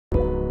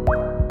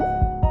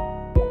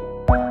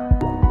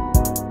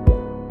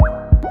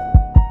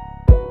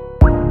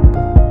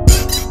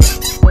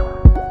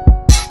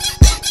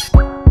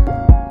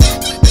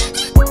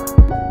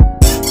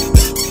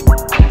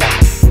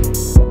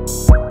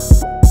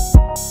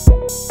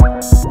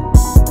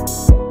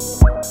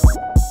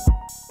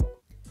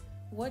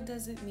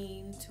it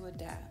mean to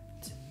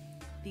adapt?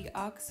 The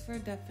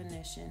Oxford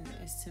definition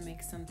is to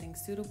make something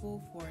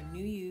suitable for a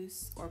new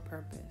use or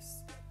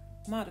purpose.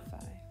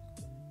 Modify.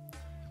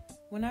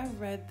 When I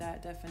read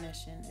that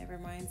definition, it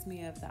reminds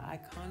me of the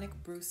iconic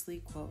Bruce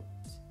Lee quote,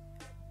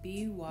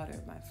 "Be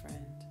water, my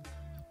friend."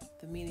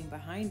 The meaning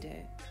behind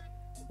it,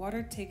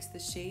 water takes the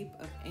shape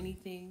of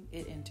anything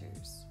it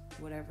enters.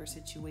 Whatever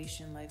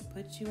situation life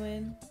puts you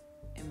in,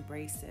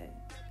 embrace it.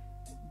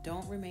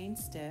 Don't remain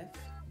stiff.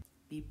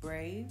 Be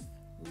brave,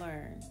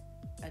 learn,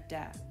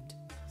 adapt,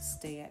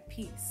 stay at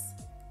peace.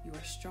 You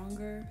are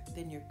stronger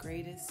than your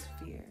greatest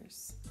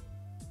fears.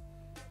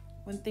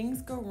 When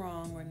things go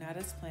wrong or not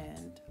as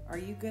planned, are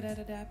you good at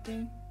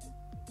adapting?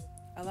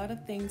 A lot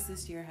of things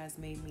this year has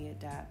made me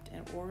adapt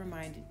or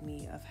reminded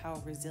me of how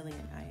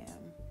resilient I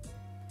am.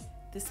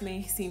 This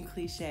may seem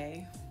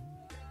cliche,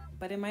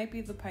 but it might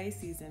be the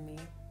Pisces in me.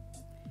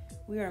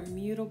 We are a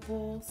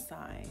mutable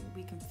sign.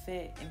 We can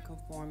fit and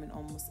conform in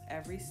almost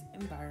every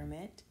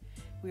environment.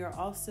 We are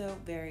also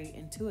very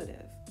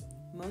intuitive.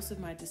 Most of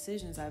my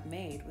decisions I've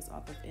made was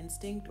off of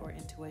instinct or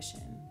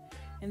intuition.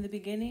 In the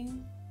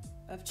beginning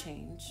of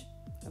change,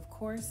 of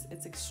course,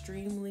 it's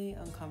extremely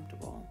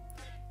uncomfortable,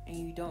 and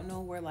you don't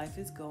know where life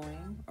is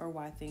going or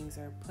why things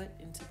are put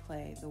into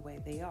play the way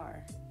they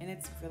are, and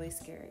it's really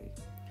scary.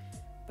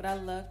 But I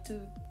love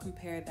to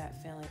compare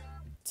that feeling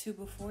to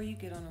before you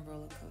get on a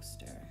roller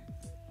coaster.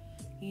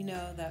 You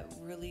know, that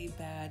really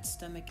bad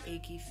stomach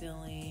achy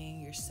feeling,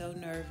 you're so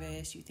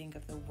nervous, you think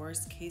of the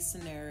worst case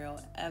scenario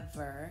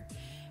ever,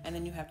 and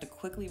then you have to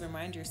quickly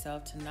remind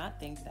yourself to not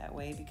think that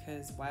way,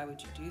 because why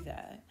would you do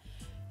that?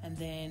 And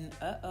then,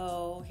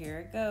 here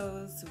it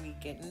goes. We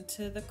get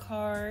into the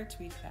cart,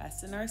 we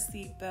fasten our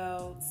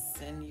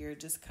seatbelts, and you're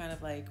just kind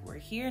of like, we're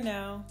here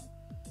now.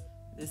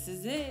 This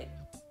is it.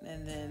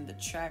 And then the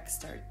tracks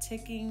start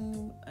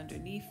ticking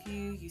underneath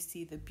you. You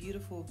see the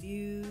beautiful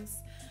views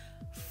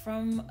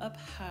from up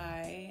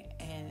high,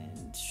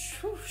 and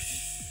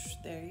whoosh,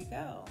 there you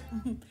go.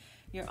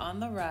 You're on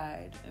the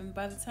ride. And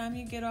by the time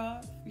you get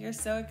off, you're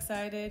so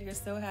excited. You're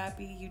so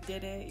happy you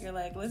did it. You're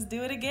like, let's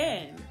do it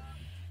again.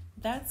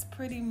 That's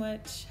pretty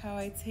much how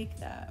I take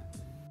that.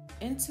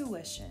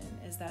 Intuition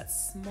is that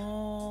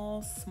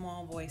small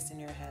voice in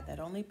your head that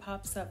only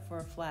pops up for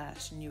a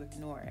flash and you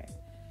ignore it.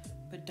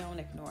 But don't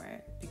ignore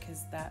it,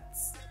 because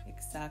that's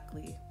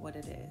exactly what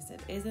it is.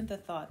 It isn't the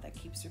thought that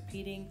keeps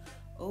repeating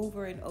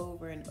over and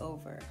over and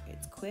over.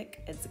 It's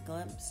quick, it's a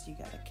glimpse, you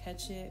gotta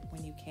catch it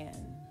when you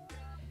can.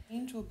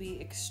 Change will be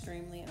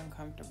extremely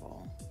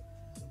uncomfortable.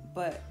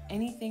 But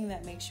anything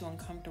that makes you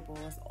uncomfortable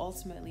is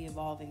ultimately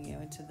evolving you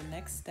into the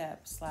next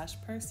step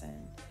 /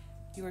 person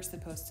you are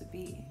supposed to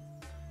be.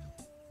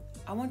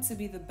 I want to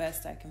be the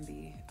best I can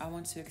be. I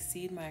want to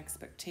exceed my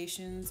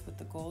expectations with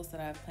the goals that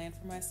I have planned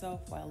for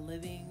myself while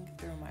living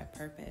through my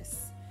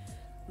purpose.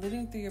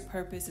 Living through your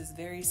purpose is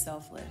very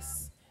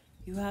selfless.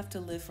 You have to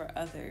live for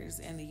others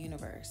and the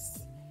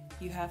universe.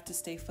 You have to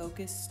stay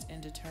focused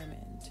and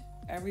determined.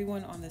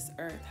 Everyone on this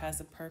earth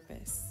has a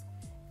purpose.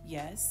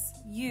 Yes,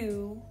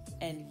 you,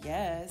 and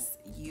yes,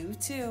 you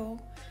too.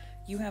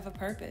 You have a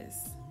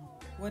purpose.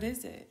 What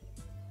is it?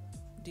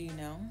 Do you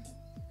know?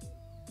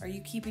 Are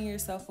you keeping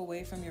yourself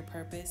away from your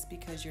purpose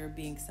because you're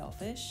being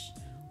selfish,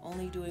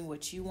 only doing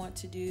what you want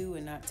to do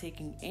and not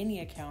taking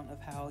any account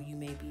of how you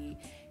may be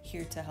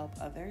here to help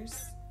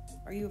others?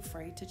 Are you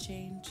afraid to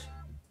change?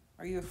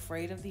 Are you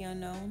afraid of the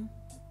unknown?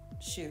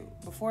 Shoot,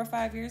 before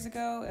 5 years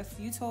ago, if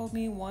you told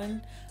me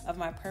one of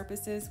my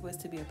purposes was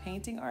to be a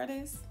painting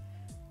artist,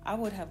 I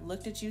would have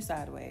looked at you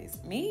sideways.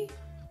 Me?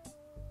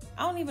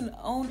 I don't even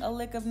own a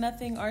lick of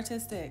nothing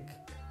artistic.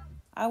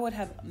 I would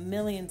have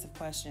millions of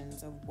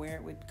questions of where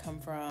it would come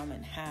from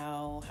and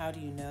how do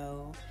you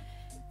know?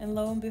 And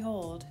lo and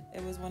behold,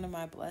 it was one of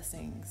my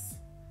blessings.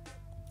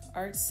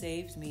 Art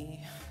saved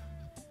me.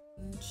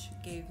 It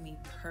gave me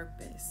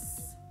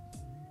purpose.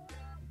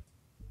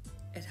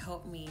 It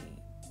helped me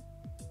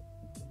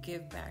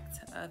give back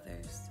to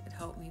others. It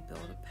helped me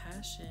build a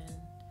passion.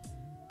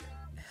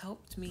 It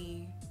helped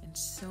me in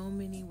so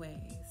many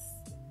ways.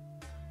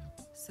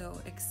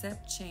 So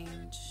accept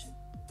change.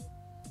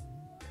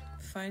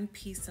 Find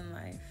peace in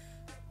life.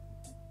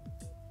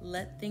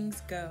 Let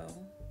things go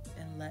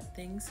and let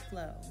things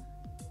flow.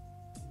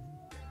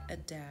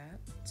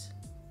 Adapt.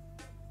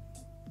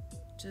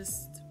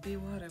 Just be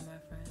water, my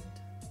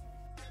friend.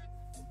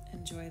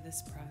 Enjoy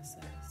this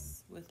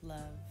process with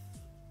love.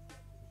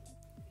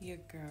 Your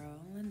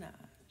girl,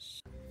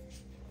 Lanash.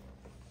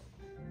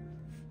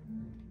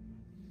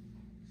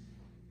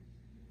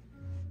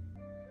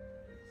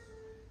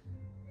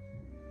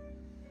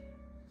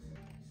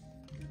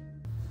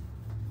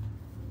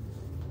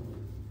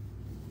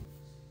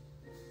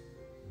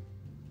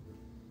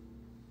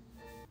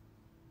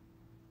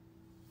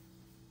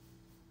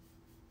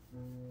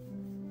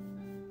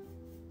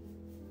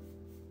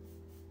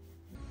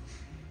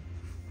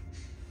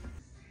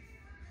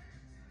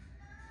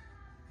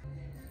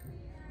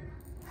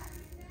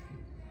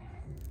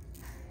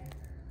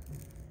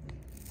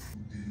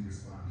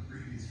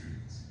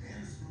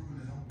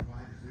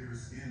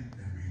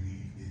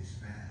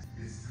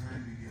 It's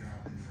time to get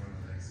out in front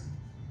of eczema.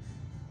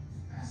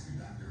 Ask your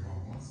doctor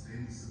about once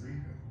daily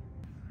Salingo.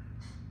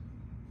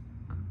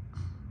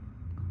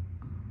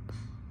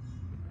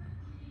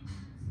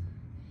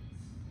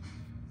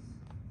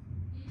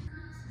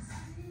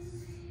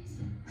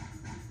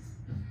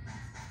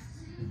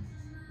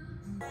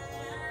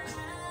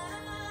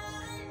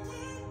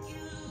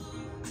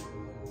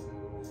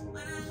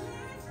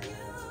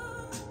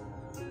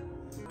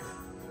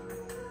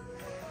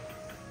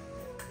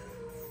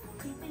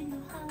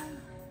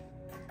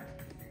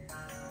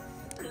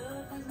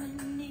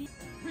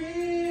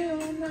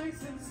 Real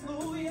nice and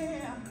slow,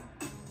 yeah.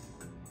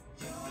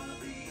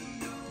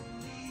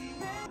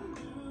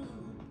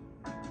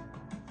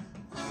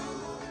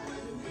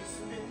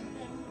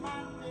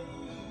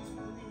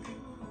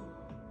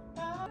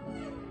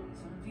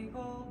 Some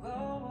people go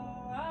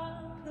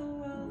around the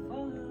world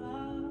for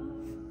love,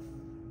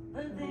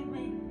 but they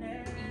may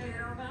never.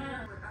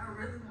 I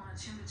really want a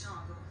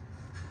chimichanga.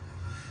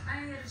 I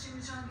ain't had a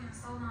chimichanga in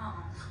so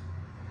long.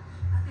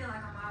 I feel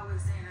like I'm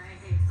always saying I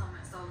ain't had something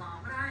in so long,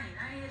 but I ain't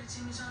had a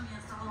chimichanga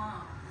in so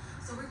long.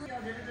 So we're going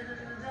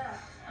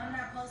I'm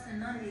not posting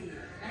none of it.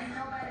 Ain't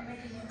nobody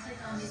making you click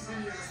on these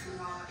videos,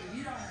 sweetheart. If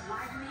you don't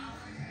like me,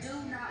 do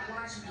not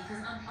watch me,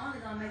 because I'm only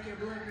gonna make your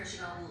blood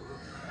pressure go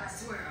up. I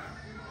swear.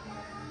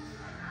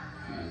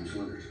 My name's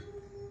Leonard.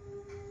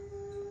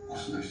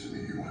 It's nice to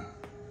meet you. You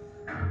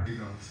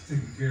know, it's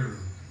taken care of.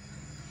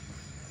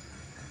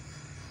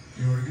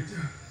 You know where to get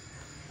there?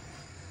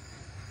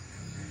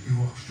 You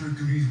walk straight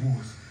through these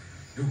woods.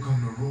 You'll come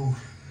to the road.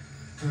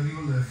 Turn to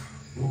your left.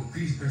 Walk a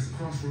piece past the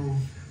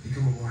crossroads. You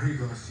come up on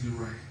Hagar to your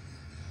right.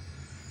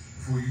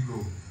 Before you go,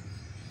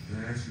 can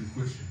I ask you a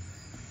question?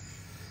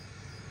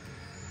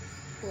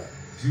 What?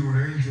 Is you an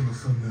angel or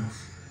something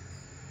else?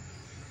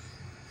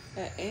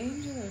 An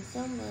angel or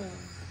something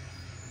else?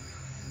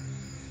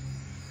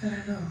 I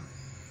don't know.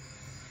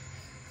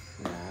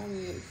 Nah, I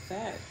mean, it's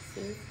facts.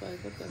 It's like,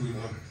 what the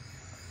Sweetheart,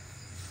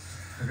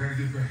 I gotta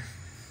get back.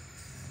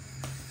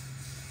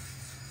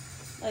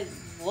 Like,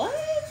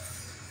 what?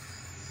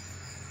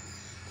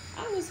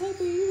 I was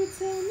hoping you would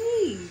tell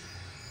me.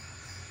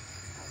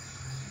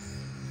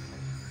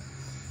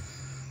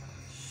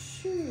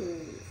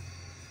 Shoot.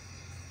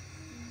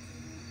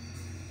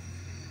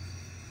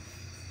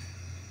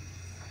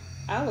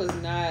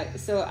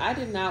 I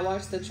did not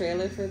watch the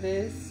trailer for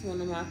this. One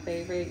of my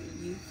favorite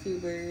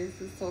YouTubers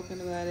was talking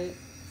about it.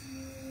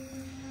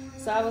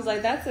 So I was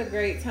like, that's a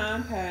great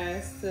time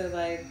pass to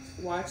like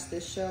watch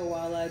this show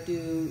while I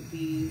do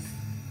these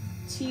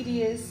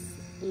tedious,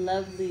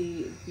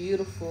 lovely,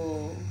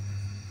 beautiful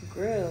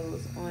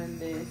grills on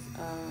this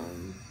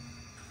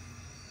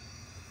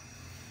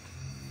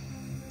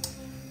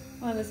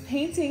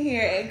painting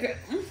here.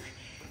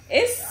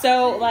 It's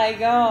so like,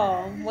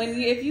 y'all, when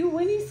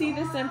you see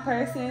this in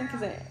person,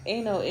 because it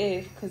ain't no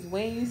if, because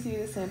when you see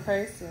this in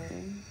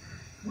person,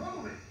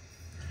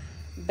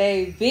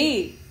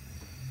 baby,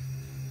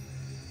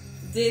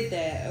 did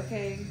that,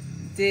 okay?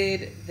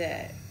 Did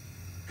that.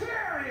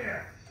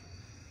 Carrier!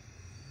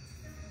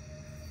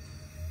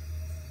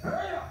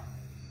 Hurry up!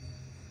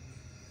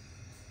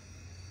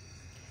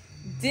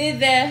 Did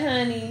that,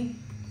 honey.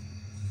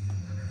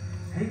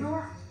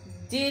 Hagar?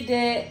 Did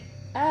that.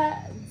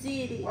 I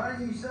did it. Why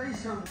didn't you say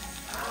something?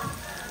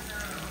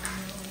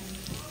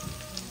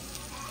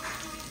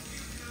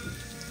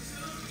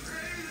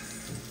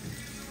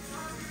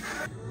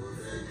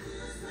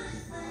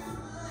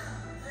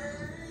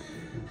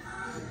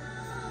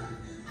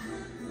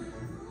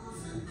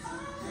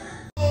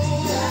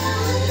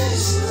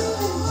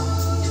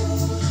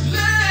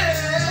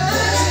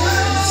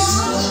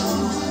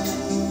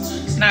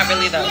 Not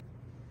really though.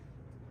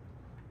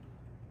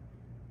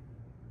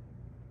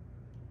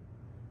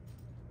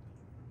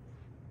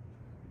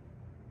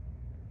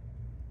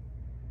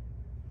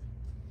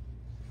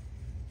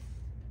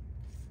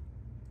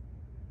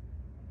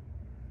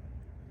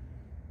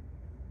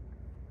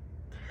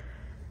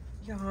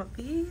 Y'all,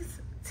 these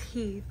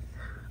teeth,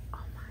 oh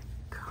my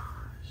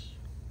gosh.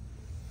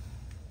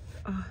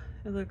 Oh,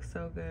 it looks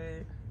so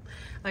good.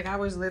 Like I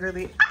was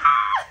literally,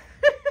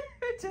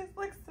 it just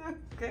looks so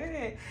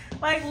good.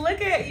 Like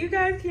look at, you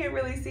guys can't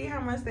really see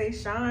how much they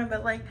shine,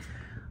 but like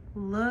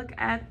look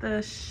at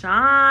the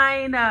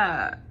shine.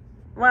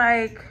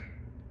 Like,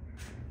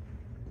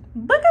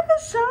 look at the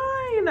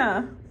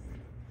shine.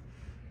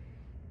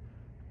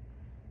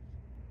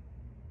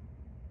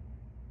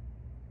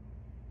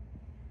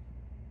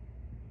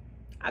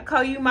 I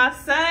call you my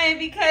son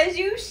because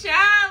you shine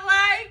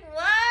like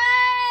what?